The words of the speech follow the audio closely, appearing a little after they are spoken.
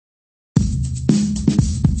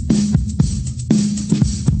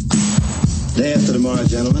Day after tomorrow,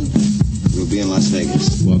 gentlemen, we'll be in Las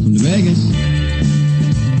Vegas. Welcome to Vegas.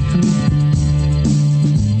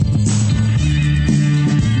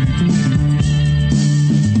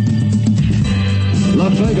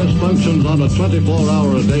 Las Vegas functions on a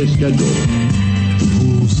 24-hour-a-day schedule. The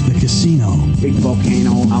pools, the casino. Big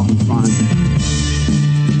volcano out in front.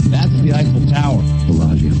 That's the Eiffel Tower.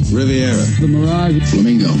 Bellagio. Riviera. The Mirage.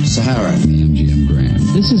 Flamingo. Sahara. The MGM Grand.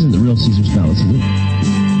 This isn't the real Caesar's Palace, is it?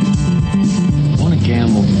 Want to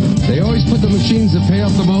gamble? They always put the machines that pay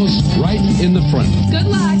off the most right in the front. Good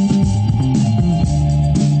luck.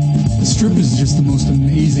 The Strip is just the most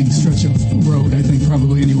amazing stretch of road, I think,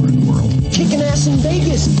 probably anywhere in the world. Kicking ass in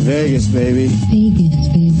Vegas. Vegas, baby. Vegas,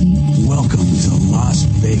 baby. Welcome to Las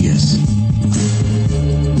Vegas.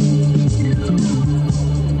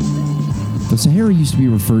 The Sahara used to be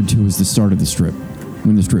referred to as the start of the Strip,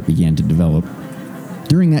 when the Strip began to develop.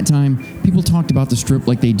 During that time, people talked about the Strip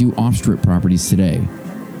like they do off-Strip properties today,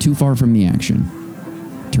 too far from the action.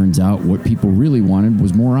 Turns out what people really wanted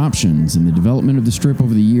was more options, and the development of the Strip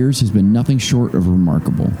over the years has been nothing short of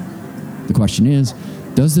remarkable. The question is,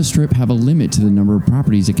 does the Strip have a limit to the number of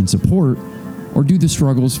properties it can support, or do the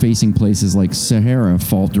struggles facing places like Sahara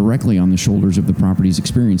fall directly on the shoulders of the properties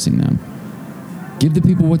experiencing them? Give the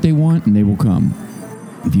people what they want, and they will come.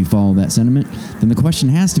 If you follow that sentiment, then the question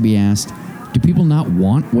has to be asked, do people not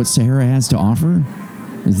want what Sahara has to offer?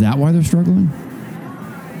 Is that why they're struggling?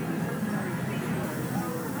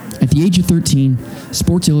 At the age of 13,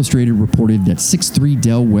 Sports Illustrated reported that 6'3"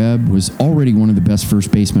 Del Webb was already one of the best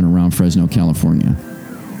first basemen around Fresno, California.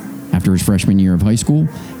 After his freshman year of high school,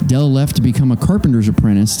 Del left to become a carpenter's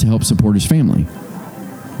apprentice to help support his family.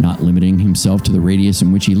 Not limiting himself to the radius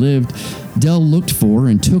in which he lived, Del looked for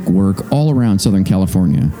and took work all around Southern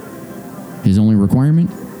California. His only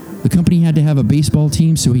requirement? The company had to have a baseball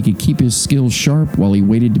team so he could keep his skills sharp while he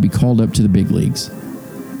waited to be called up to the big leagues.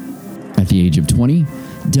 At the age of 20,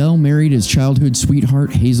 Del married his childhood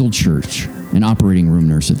sweetheart Hazel Church, an operating room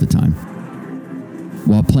nurse at the time.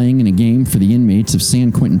 While playing in a game for the inmates of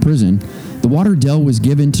San Quentin Prison, the water Del was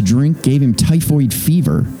given to drink gave him typhoid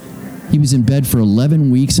fever. He was in bed for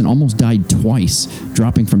 11 weeks and almost died twice,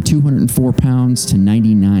 dropping from 204 pounds to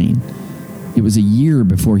 99. It was a year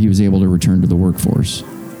before he was able to return to the workforce.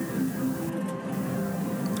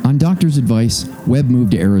 On doctor's advice, Webb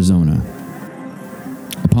moved to Arizona.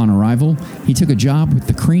 Upon arrival, he took a job with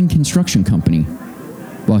the Crane Construction Company.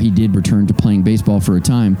 While he did return to playing baseball for a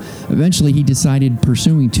time, eventually he decided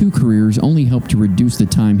pursuing two careers only helped to reduce the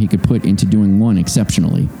time he could put into doing one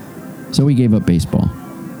exceptionally. So he gave up baseball.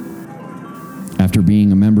 After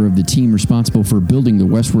being a member of the team responsible for building the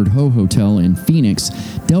Westward Ho Hotel in Phoenix,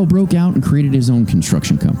 Del broke out and created his own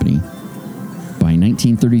construction company. By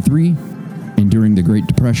 1933, and during the Great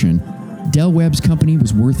Depression, Del Webb's company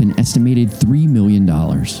was worth an estimated $3 million.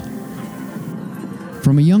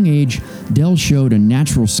 From a young age, Del showed a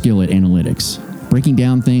natural skill at analytics, breaking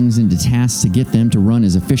down things into tasks to get them to run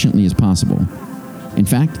as efficiently as possible. In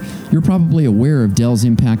fact, you're probably aware of Del's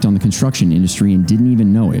impact on the construction industry and didn't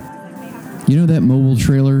even know it. You know that mobile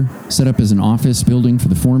trailer set up as an office building for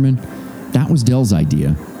the foreman? That was Del's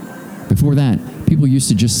idea. Before that, people used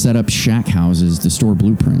to just set up shack houses to store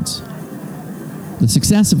blueprints. The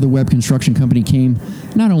success of the Webb Construction Company came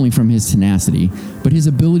not only from his tenacity, but his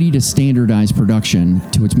ability to standardize production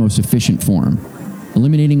to its most efficient form,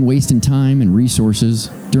 eliminating waste in time and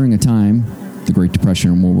resources during a time, the Great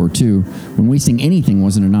Depression and World War II, when wasting anything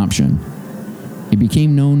wasn't an option. It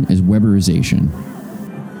became known as Webberization.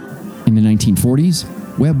 In the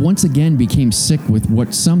 1940s, Webb once again became sick with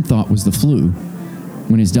what some thought was the flu.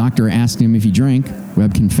 When his doctor asked him if he drank,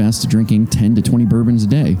 Webb confessed to drinking 10 to 20 bourbons a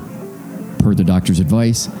day. Per the doctor's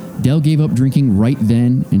advice, Del gave up drinking right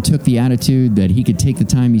then and took the attitude that he could take the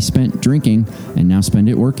time he spent drinking and now spend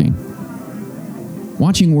it working.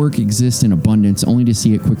 Watching work exist in abundance only to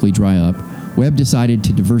see it quickly dry up, Webb decided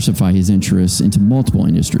to diversify his interests into multiple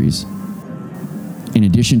industries. In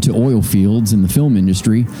addition to oil fields and the film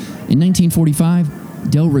industry, in 1945,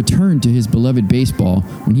 Del returned to his beloved baseball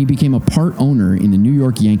when he became a part owner in the New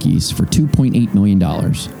York Yankees for $2.8 million.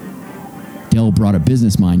 Del brought a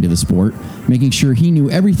business mind to the sport, making sure he knew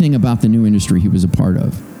everything about the new industry he was a part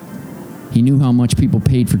of. He knew how much people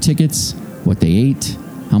paid for tickets, what they ate,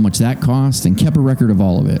 how much that cost, and kept a record of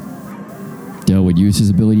all of it. Del would use his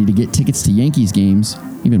ability to get tickets to Yankees games,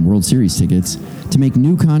 even World Series tickets, to make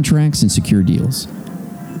new contracts and secure deals.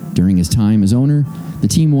 During his time as owner, the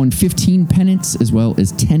team won 15 pennants as well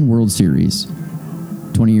as 10 World Series.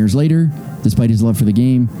 20 years later, despite his love for the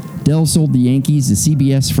game, Del sold the Yankees to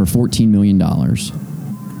CBS for $14 million.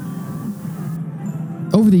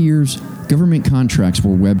 Over the years, Government contracts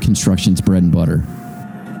were Webb Construction's bread and butter.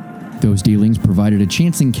 Those dealings provided a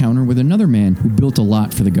chance encounter with another man who built a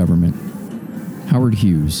lot for the government, Howard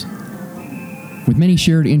Hughes. With many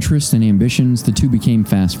shared interests and ambitions, the two became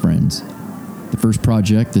fast friends. The first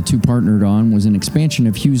project the two partnered on was an expansion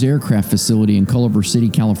of Hughes' aircraft facility in Culver City,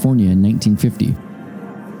 California in 1950.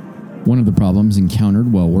 One of the problems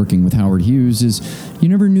encountered while working with Howard Hughes is you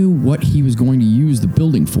never knew what he was going to use the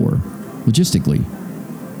building for, logistically.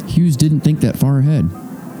 Hughes didn't think that far ahead.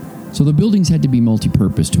 So the buildings had to be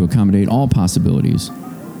multi-purpose to accommodate all possibilities.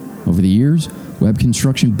 Over the years, Webb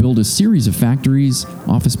Construction built a series of factories,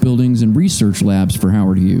 office buildings, and research labs for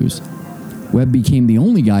Howard Hughes. Webb became the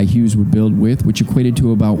only guy Hughes would build with, which equated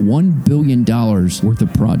to about $1 billion worth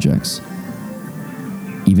of projects.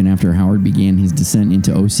 Even after Howard began his descent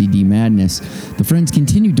into OCD madness, the friends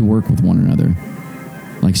continued to work with one another.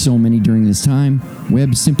 Like so many during this time,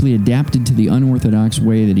 Webb simply adapted to the unorthodox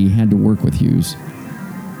way that he had to work with Hughes.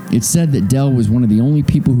 It's said that Dell was one of the only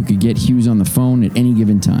people who could get Hughes on the phone at any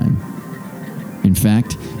given time. In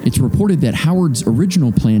fact, it's reported that Howard's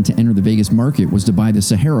original plan to enter the Vegas market was to buy the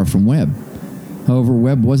Sahara from Webb. However,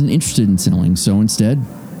 Webb wasn't interested in selling, so instead,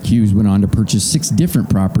 Hughes went on to purchase 6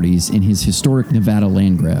 different properties in his historic Nevada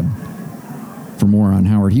land grab. For more on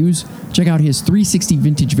Howard Hughes, check out his 360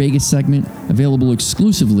 Vintage Vegas segment, available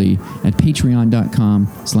exclusively at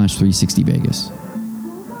patreon.com/360vegas.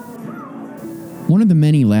 One of the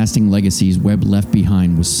many lasting legacies Webb left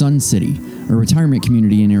behind was Sun City, a retirement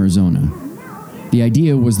community in Arizona. The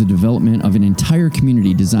idea was the development of an entire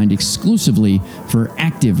community designed exclusively for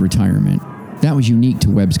active retirement. That was unique to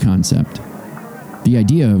Webb's concept. The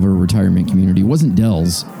idea of a retirement community wasn't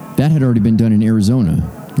Dell's. That had already been done in Arizona,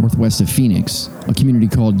 northwest of Phoenix, a community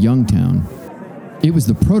called Youngtown. It was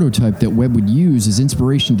the prototype that Webb would use as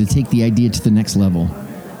inspiration to take the idea to the next level.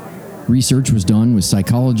 Research was done with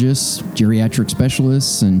psychologists, geriatric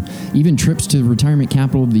specialists, and even trips to the retirement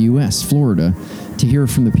capital of the U.S., Florida, to hear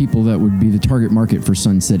from the people that would be the target market for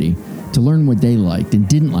Sun City, to learn what they liked and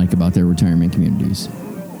didn't like about their retirement communities.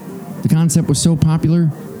 The concept was so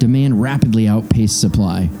popular, demand rapidly outpaced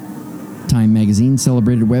supply. Time magazine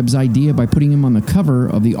celebrated Webb's idea by putting him on the cover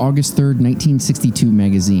of the August 3, 1962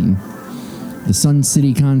 magazine. The Sun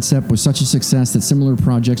City concept was such a success that similar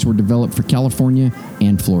projects were developed for California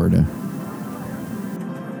and Florida.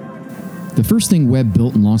 The first thing Webb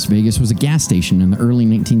built in Las Vegas was a gas station in the early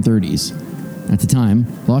 1930s. At the time,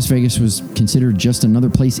 Las Vegas was considered just another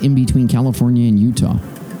place in between California and Utah.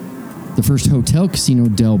 The first hotel casino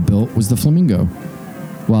Dell built was the Flamingo.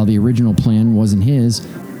 While the original plan wasn't his,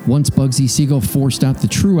 once Bugsy Siegel forced out the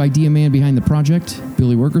true idea man behind the project,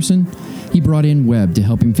 Billy Wilkerson, he brought in Webb to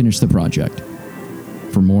help him finish the project.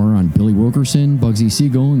 For more on Billy Wilkerson, Bugsy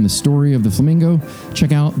Siegel, and the story of the Flamingo,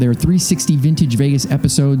 check out their 360 Vintage Vegas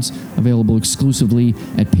episodes, available exclusively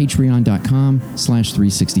at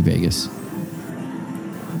patreon.com/360vegas.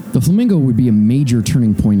 The Flamingo would be a major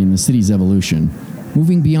turning point in the city's evolution.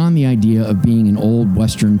 Moving beyond the idea of being an old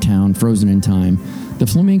western town frozen in time, the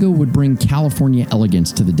Flamingo would bring California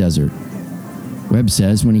elegance to the desert. Webb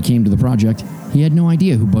says when he came to the project, he had no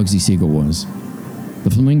idea who Bugsy Siegel was. The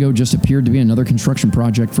Flamingo just appeared to be another construction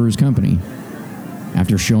project for his company.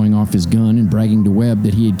 After showing off his gun and bragging to Webb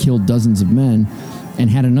that he had killed dozens of men and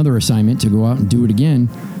had another assignment to go out and do it again,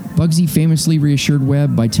 Bugsy famously reassured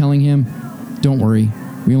Webb by telling him, "Don't worry,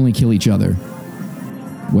 we only kill each other."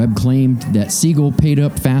 Webb claimed that Siegel paid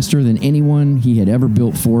up faster than anyone he had ever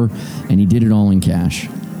built for, and he did it all in cash.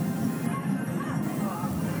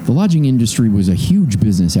 The lodging industry was a huge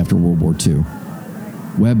business after World War II.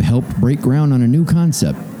 Webb helped break ground on a new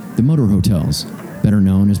concept, the motor hotels, better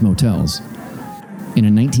known as motels. In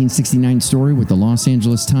a 1969 story with the Los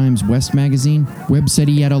Angeles Times West magazine, Webb said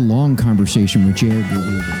he had a long conversation with J. Edgar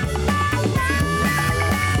Hoover.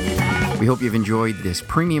 We hope you've enjoyed this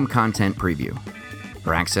premium content preview.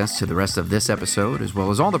 For access to the rest of this episode, as well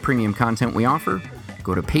as all the premium content we offer,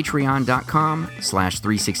 go to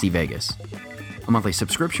patreon.com/360vegas. A monthly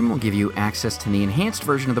subscription will give you access to the enhanced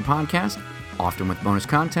version of the podcast, often with bonus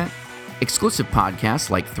content, exclusive podcasts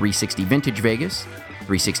like 360 Vintage Vegas,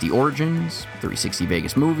 360 Origins, 360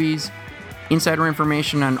 Vegas Movies, insider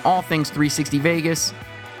information on all things 360 Vegas,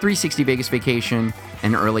 360 Vegas Vacation,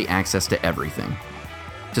 and early access to everything.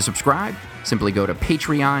 To subscribe, simply go to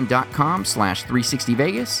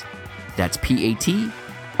patreon.com/360vegas. That's PATREON.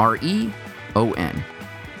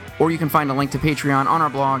 Or you can find a link to Patreon on our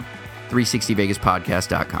blog,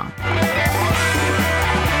 360vegaspodcast.com.